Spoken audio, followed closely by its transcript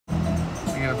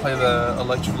You're gonna play the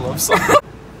electric love song.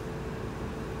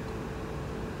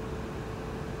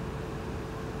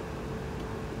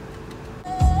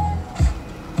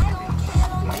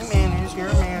 My man is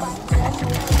your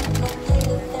man.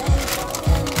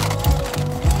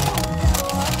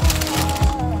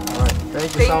 Alright,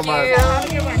 thank you so much. Have a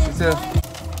good one.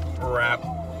 You too. Wrap.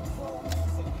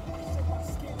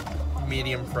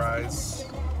 Medium fries.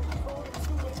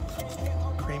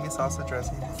 Creamy salsa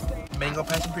dressing. Mango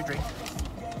passion fruit drink.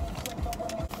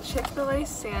 Chick-Fil-A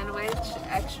sandwich,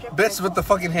 extra Bitch with the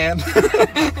fucking hand.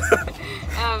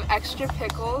 extra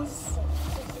pickles.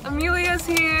 Amelia's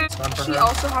here. She her.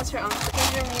 also has her own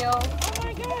signature meal. Oh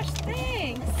my gosh,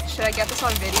 thanks. Should I get this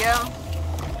on video?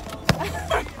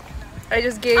 I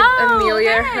just gave Oh,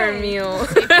 Amelia hey. her meal.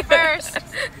 Safety first.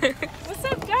 What's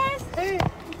up, guys? Hey.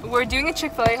 We're doing a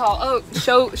Chick-Fil-A haul. Oh,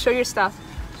 show your stuff.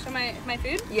 Show my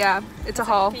food? Yeah, it's a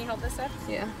haul. Can you hold this up?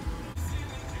 Yeah.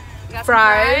 Got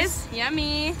Fries. some fries.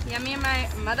 Yummy. Yummy in my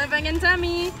motherfucking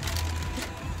tummy.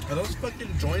 Are those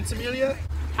fucking joints, Amelia?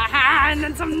 Haha, and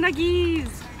then some nuggies.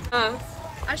 Uh,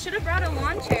 I should have brought a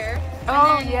lawn chair.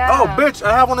 oh then- yeah. Oh, bitch,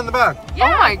 I have one in the back. Yeah,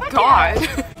 oh my fuck god.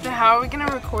 yeah. So how are we gonna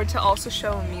record to also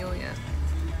show Amelia?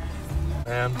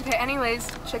 Man. Okay, anyways,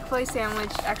 Chick-Fil-A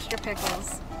sandwich, extra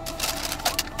pickles.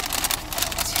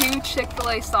 2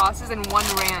 Chick-Fil-A sauces and 1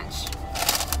 ranch.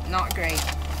 Not great.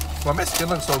 Why my skin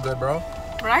looks so good, bro?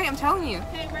 Right? I'm telling you.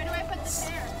 Hey, where do I put the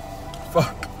chair?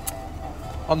 Fuck.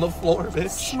 On the floor, bitch.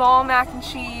 Small mac and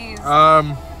cheese.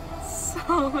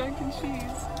 Small mac and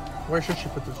cheese. Where should she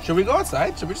put this? Should we go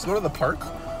outside? Should we just go to the park?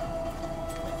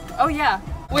 Oh yeah.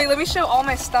 Wait, let me show all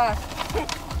my stuff.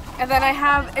 And then I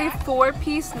have a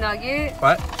 4-piece nugget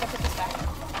What? I put this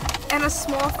back. and a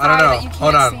small I don't fry know. that you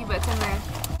Hold can't on. see, but it's in there.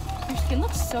 Your skin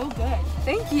looks so good.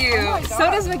 Thank you. Oh my So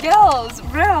God. does Miguel's,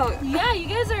 bro. Yeah, you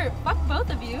guys are, fuck both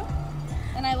of you.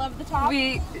 And I love the top.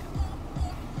 We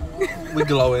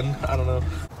glowing. I don't know.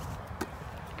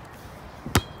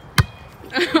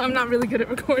 I'm not really good at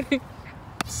recording.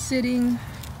 Sitting,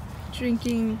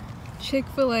 drinking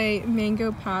Chick-fil-A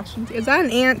mango passion tea. Is that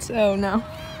an ant? Oh no.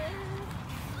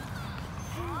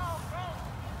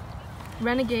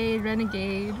 Renegade,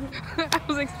 renegade. I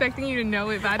was expecting you to know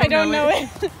it, but I don't know it.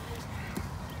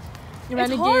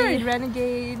 Renegade, hard.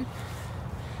 renegade.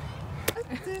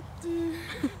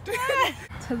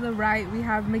 To the right, we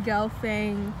have Miguel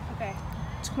Fang, Okay.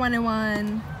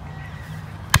 21.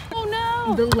 Oh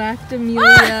no! The left,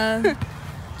 Amelia,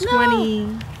 20.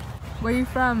 Where are you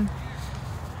from?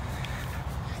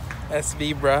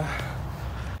 SV, bruh.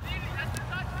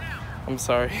 I'm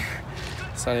sorry.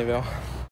 Sunnyvale.